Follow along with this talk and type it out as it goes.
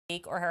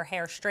or her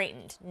hair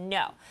straightened.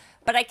 No.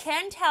 But I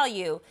can tell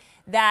you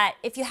that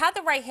if you have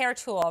the right hair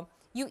tool,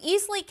 you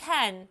easily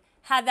can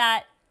have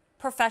that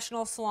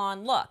professional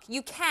salon look.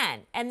 You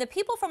can. And the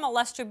people from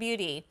Illustra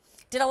Beauty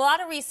did a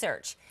lot of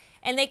research,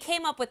 and they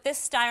came up with this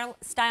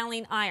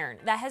styling iron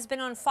that has been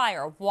on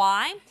fire.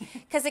 Why?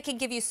 Because it can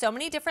give you so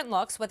many different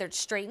looks, whether it's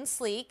straight and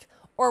sleek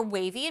or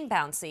wavy and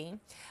bouncy.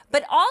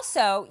 But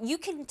also, you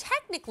can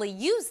technically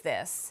use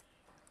this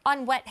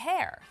on wet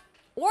hair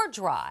or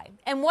dry.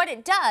 And what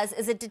it does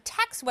is it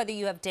detects whether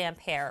you have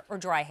damp hair or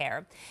dry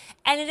hair,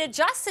 and it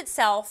adjusts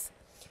itself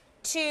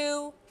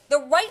to the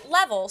right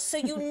level so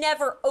you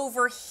never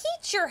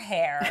overheat your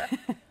hair,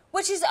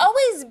 which has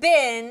always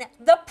been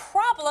the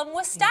problem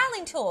with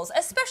styling tools,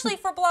 especially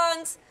for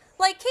blondes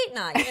like Kate and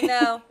I, even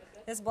though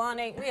this blonde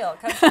ain't real. It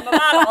comes from a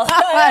model.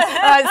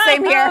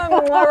 Same here.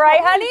 All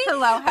right, honey?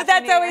 Hello. But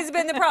that's always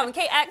been the problem.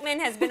 Kate Ekman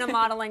has been a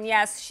model, and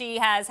yes, she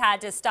has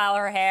had to style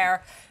her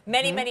hair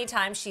many, many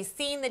times. She's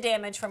seen the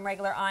damage from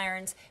regular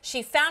irons.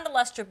 She found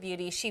Illustra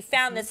Beauty. She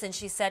found this, and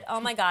she said, oh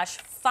my gosh,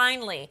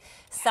 finally,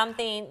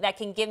 something that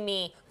can give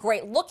me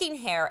great looking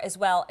hair as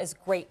well as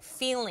great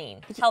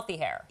feeling, healthy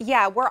hair.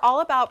 Yeah, we're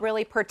all about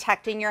really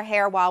protecting your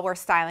hair while we're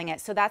styling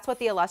it. So that's what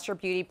the Illustra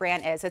Beauty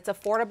brand is. It's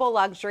affordable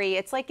luxury.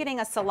 It's like getting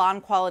a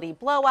salon quality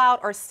blowout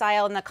or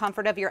style in the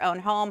comfort of your own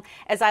home.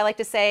 As I like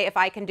to say, if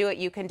I can do it,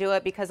 you can do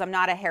it, because I'm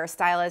not a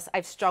hairstylist.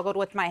 I've struggled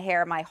with my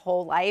hair my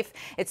whole life.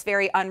 It's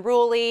very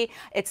unruly.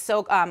 It's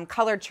so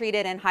color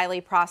treated and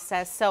highly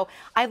processed. So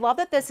I love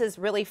that this is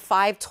really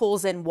 5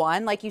 tools in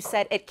one. Like you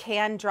said, it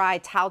can dry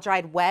towel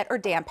dried wet or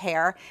damp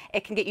hair.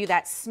 It can get you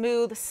that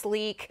smooth,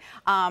 sleek,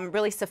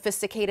 really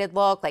sophisticated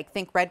look, like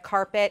think red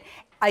carpet.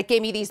 It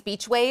gave me these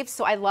beach waves,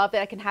 so I love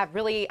that I can have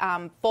really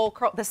full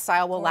curl. This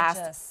style will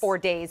last 4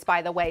 days,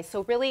 by the way.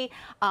 So really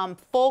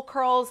full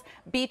curls,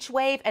 beach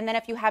wave, and then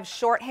if you have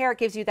short hair, it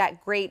gives you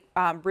that great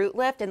root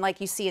lift. And like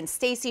you see in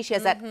Stacy, she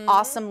has that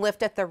awesome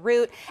lift at the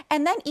root.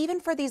 And then even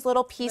for these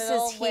little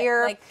pieces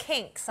here, like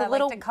kinks, I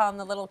like to call them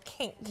the little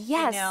kinks.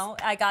 Yes, you know,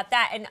 I got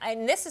that,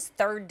 and this is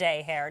 3rd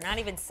day hair, not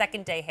even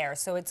 2nd day hair.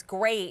 So it's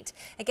great.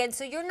 Again,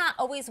 so you're not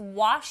always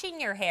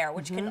washing your hair,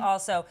 which can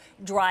also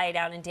dry it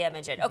out and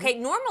damage it. Okay,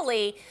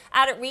 normally,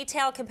 out at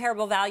retail,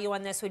 comparable value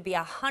on this would be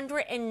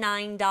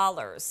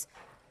 $109.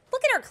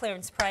 Look at our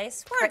clearance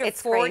price. We're under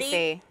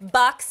 $40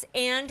 bucks,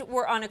 and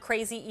we're on a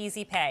crazy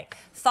easy pay.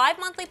 5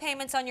 monthly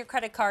payments on your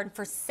credit card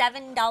for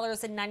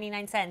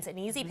 $7.99, and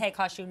easy pay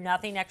costs you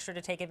nothing extra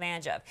to take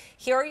advantage of.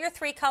 Here are your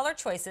 3 color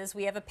choices.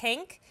 We have a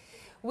pink,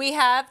 we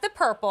have the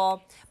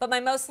purple, but my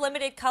most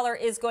limited color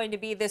is going to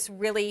be this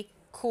really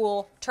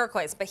cool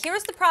turquoise. But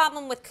here's the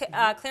problem with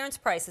clearance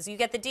prices. You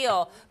get the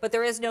deal, but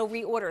there is no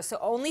reorder. So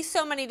only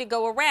so many to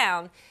go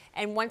around,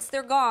 and once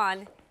they're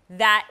gone,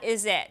 that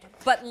is it.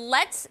 But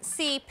let's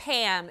see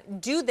Pam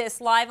do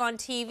this live on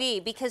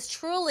TV, because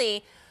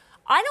truly,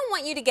 I don't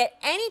want you to get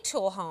any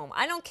tool home.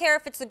 I don't care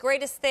if it's the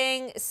greatest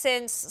thing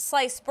since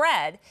sliced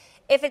bread.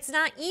 If it's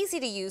not easy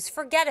to use,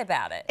 forget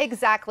about it.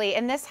 Exactly,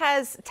 and this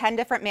has 10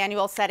 different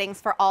manual settings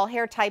for all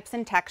hair types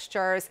and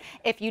textures.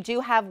 If you do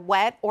have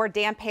wet or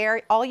damp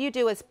hair, all you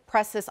do is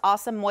press this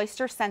awesome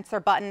moisture sensor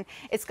button.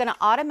 It's going to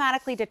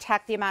automatically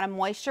detect the amount of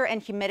moisture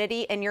and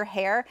humidity in your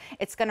hair.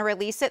 It's going to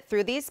release it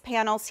through these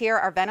panels here,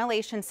 our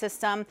ventilation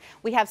system.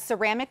 We have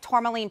ceramic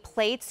tourmaline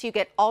plates. You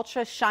get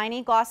ultra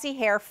shiny, glossy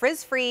hair,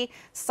 frizz-free.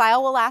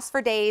 Style will last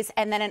for days,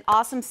 and then an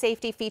awesome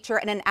safety feature.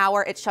 In an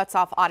hour, it shuts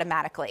off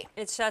automatically.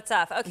 It shuts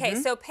off. Okay,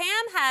 so Pam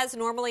has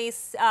normally,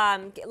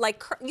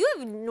 you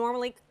have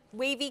normally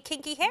wavy,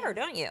 kinky hair,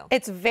 don't you?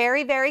 It's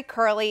very, very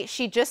curly.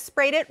 She just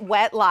sprayed it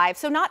wet live.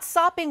 So not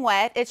sopping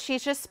wet.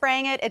 She's just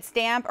spraying it. It's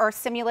damp or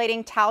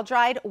simulating towel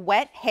dried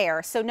wet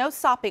hair. So no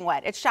sopping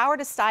wet. It's shower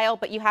to style,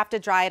 but you have to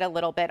dry it a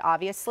little bit,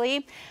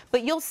 obviously.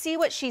 But you'll see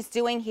what she's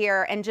doing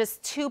here in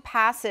just 2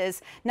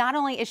 passes. Not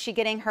only is she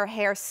getting her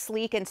hair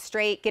sleek and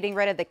straight, getting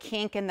rid of the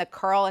kink and the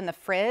curl and the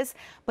frizz,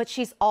 but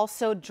she's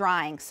also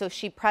drying. So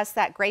she pressed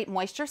that great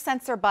moisture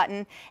sensor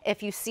button.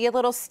 If you see a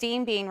little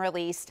steam being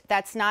released,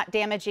 that's not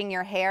damaging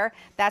your hair.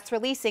 That's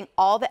releasing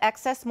all the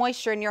excess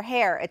moisture in your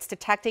hair. It's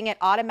detecting it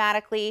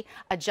automatically,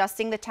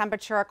 adjusting the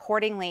temperature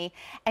accordingly.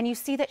 And you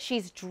see that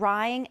she's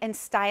drying and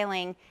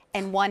styling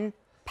in 1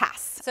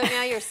 pass. So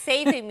now you're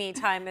saving me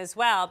time as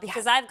well,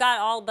 because I've got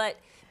all but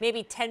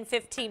maybe 10,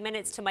 15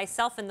 minutes to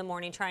myself in the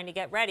morning trying to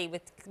get ready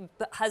with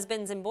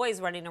husbands and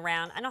boys running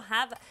around. I don't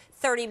have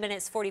 30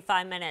 minutes,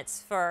 45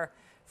 minutes for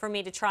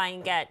me to try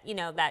and get, you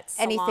know, that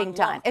salon anything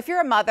done. look. If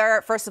you're a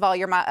mother, first of all,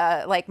 you're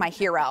my, like my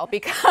hero,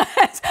 because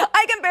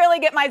I can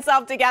barely get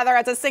myself together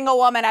as a single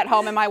woman at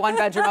home in my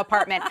 1-bedroom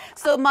apartment.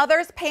 So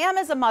mothers, Pam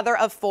is a mother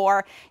of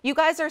 4. You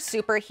guys are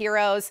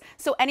superheroes.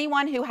 So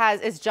anyone who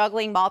is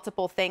juggling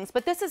multiple things,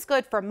 but this is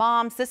good for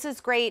moms. This is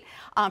great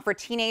for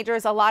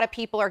teenagers. A lot of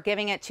people are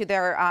giving it to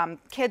their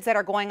kids that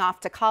are going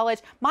off to college.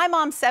 My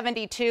mom's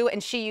 72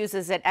 and she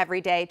uses it every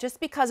day just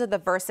because of the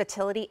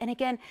versatility. And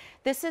again,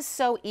 this is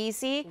so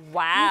easy.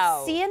 Wow.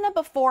 You see in the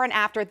before and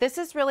after, this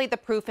is really the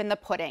proof in the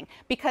pudding,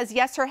 because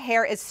yes, her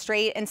hair is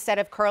straight instead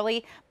of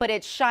curly, but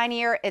it's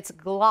shinier, it's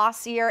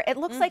glossier. It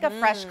looks like a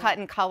fresh cut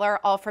in color,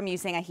 all from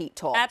using a heat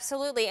tool.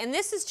 Absolutely. And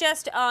this is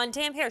just on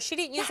damp hair. She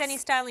didn't use any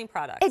styling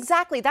products.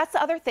 Exactly. That's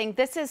the other thing.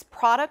 This is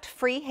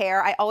product-free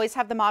hair. I always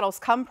have the models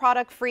come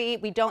product-free.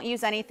 We don't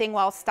use anything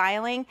while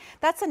styling.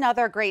 That's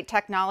another great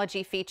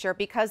technology feature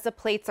because the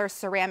plates are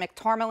ceramic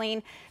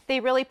tourmaline. They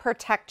really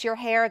protect your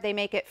hair. They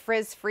make it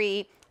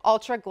frizz-free,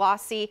 ultra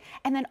glossy,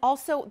 and then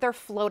also they're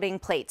floating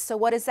plates. So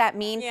what does that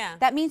mean?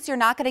 That means you're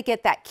not going to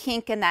get that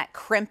kink and that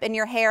crimp in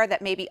your hair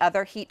that maybe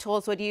other heat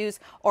tools would use,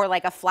 or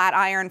like a flat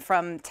iron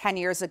from 10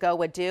 years ago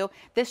would do.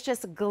 This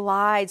just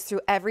glides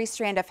through every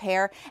strand of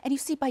hair. And you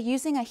see, by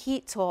using a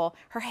heat tool,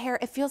 her hair,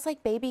 it feels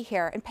like baby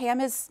hair. And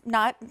Pam is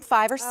not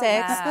 5 or 6,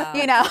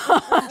 you know.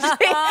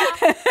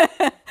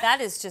 That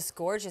is just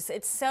gorgeous.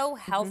 It's so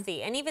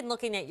healthy. And even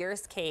looking at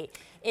yours, Kate,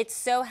 it's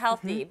so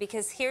healthy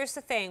because here's the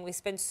thing. We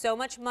spend so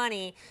much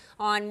money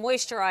on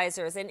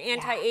moisturizers and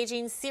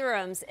anti-aging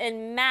serums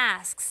and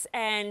masks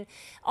and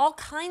all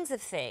kinds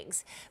of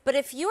things. But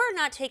if you are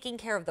not taking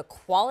care of the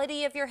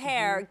quality of your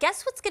hair,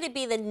 guess what's going to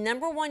be the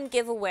 #1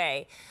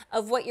 giveaway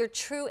of what your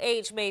true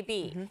age may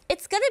be?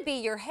 It's going to be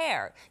your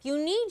hair.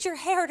 You need your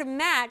hair to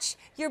match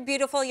your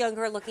beautiful,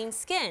 younger looking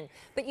skin.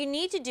 But you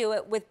need to do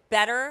it with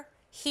better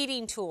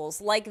heating tools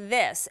like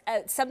this,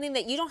 something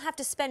that you don't have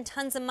to spend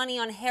tons of money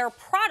on hair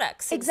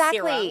products and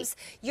serums.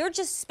 You're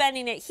just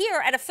spending it here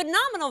at a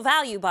phenomenal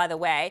value, by the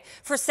way,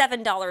 for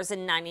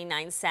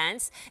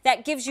 $7.99.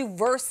 That gives you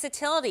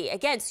versatility.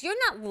 Again, so you're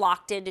not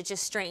locked into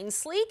just straight and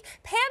sleek.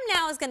 Pam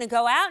now is going to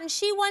go out and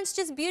she wants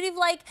just beauty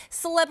like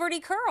celebrity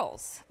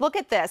curls. Look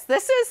at this.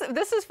 This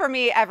is for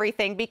me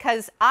everything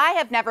because I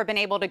have never been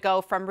able to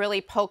go from really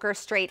poker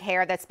straight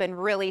hair that's been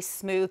really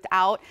smoothed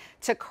out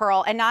to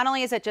curl. And not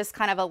only is it just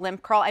kind of a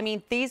limp curl, I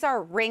mean, these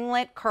are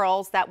ringlet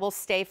curls that will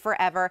stay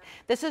forever.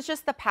 This is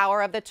just the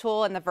power of the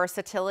tool and the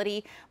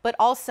versatility, but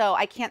also,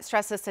 I can't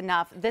stress this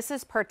enough, this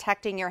is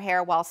protecting your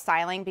hair while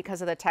styling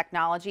because of the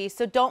technology.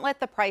 So don't let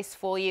the price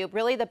fool you.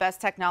 Really the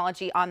best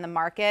technology on the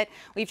market.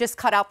 We've just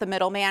cut out the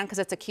middleman because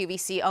it's a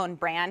QVC owned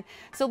brand.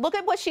 So look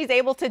at what she's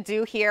able to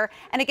do here.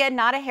 And again,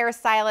 not a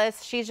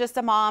hairstylist. She's just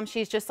a mom.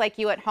 She's just like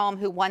you at home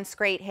who wants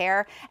great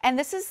hair. And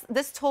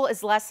this tool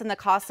is less than the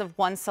cost of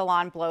one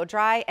salon blow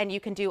dry, and you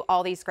can do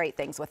all these great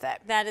things with it.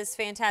 That is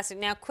fantastic.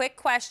 Now, quick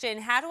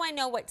question. How do I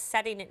know what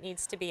setting it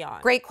needs to be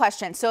on? Great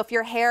question. So if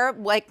your hair,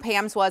 like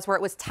Pam's was, where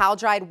it was towel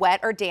dried, wet,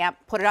 or damp,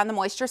 put it on the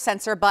moisture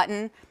sensor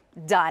button.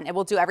 Done. It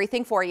will do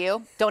everything for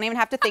you. Don't even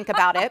have to think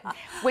about it.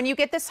 When you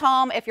get this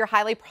home, if you're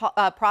highly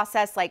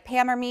processed like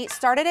Pam or me,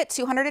 start it at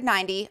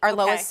 290, our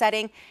lowest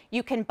setting.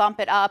 You can bump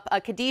it up.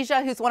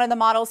 Khadijah, who's one of the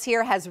models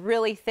here, has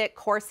really thick,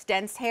 coarse,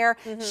 dense hair.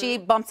 She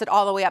bumps it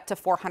all the way up to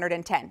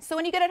 410. So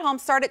when you get it home,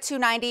 start at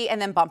 290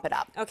 and then bump it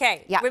up.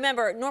 Okay.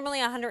 Remember, normally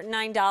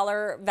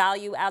 $109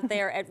 value out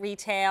there at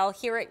retail.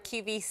 Here at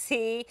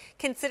QVC,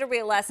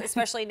 considerably less,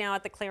 especially now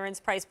at the clearance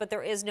price, but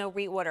there is no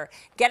reorder.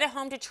 Get it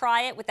home to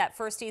try it with that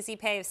first easy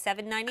pay of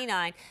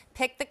 $7.99.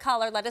 Pick the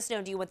color. Let us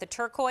know. Do you want the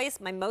turquoise,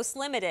 my most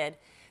limited,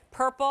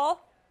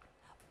 purple,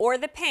 or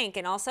the pink?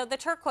 And also the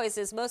turquoise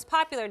is most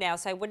popular now,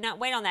 so I would not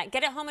wait on that.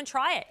 Get it home and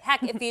try it.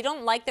 Heck, if you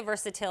don't like the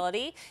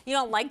versatility, you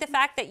don't like the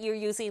fact that you're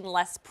using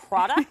less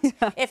product,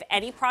 if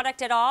any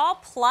product at all,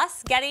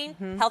 plus getting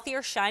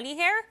healthier, shiny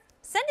hair,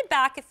 send it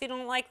back if you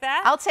don't like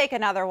that. I'll take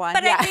another one.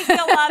 But I think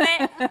you'll love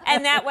it.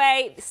 And that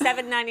way,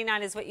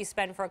 $7.99 is what you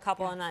spend for a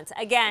couple of months.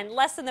 Again,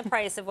 less than the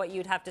price of what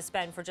you'd have to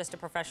spend for just a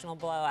professional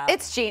blowout.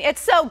 It's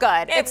so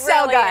good. It's really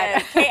so good.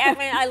 Is. Okay, I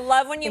mean, I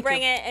love when you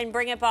bring it and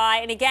bring it by.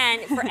 And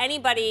again, for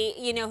anybody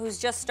who's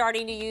just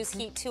starting to use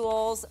heat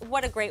tools,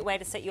 what a great way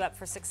to set you up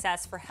for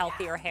success for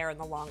healthier hair in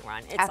the long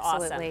run. It's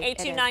awesome.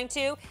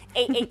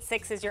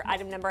 8292-886 is your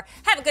item number.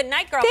 Have a good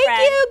night, girlfriend.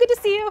 Thank you. Good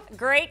to see you.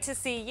 Great to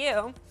see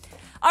you.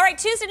 All right,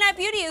 Tuesday Night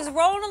Beauty is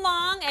rolling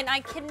along, and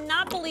I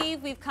cannot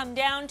believe we've come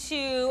down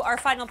to our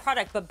final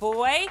product. But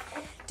boy,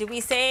 did we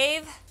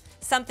save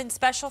something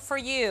special for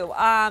you.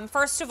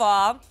 First of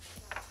all,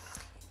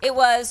 it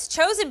was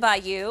chosen by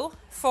you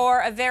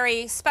for a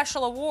very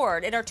special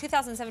award in our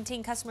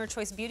 2017 Customer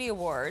Choice Beauty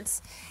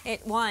Awards.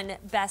 It won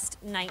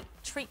Best Night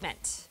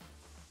Treatment.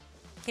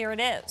 Here it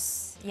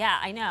is. Yeah,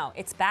 I know.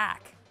 It's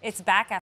back. It's back after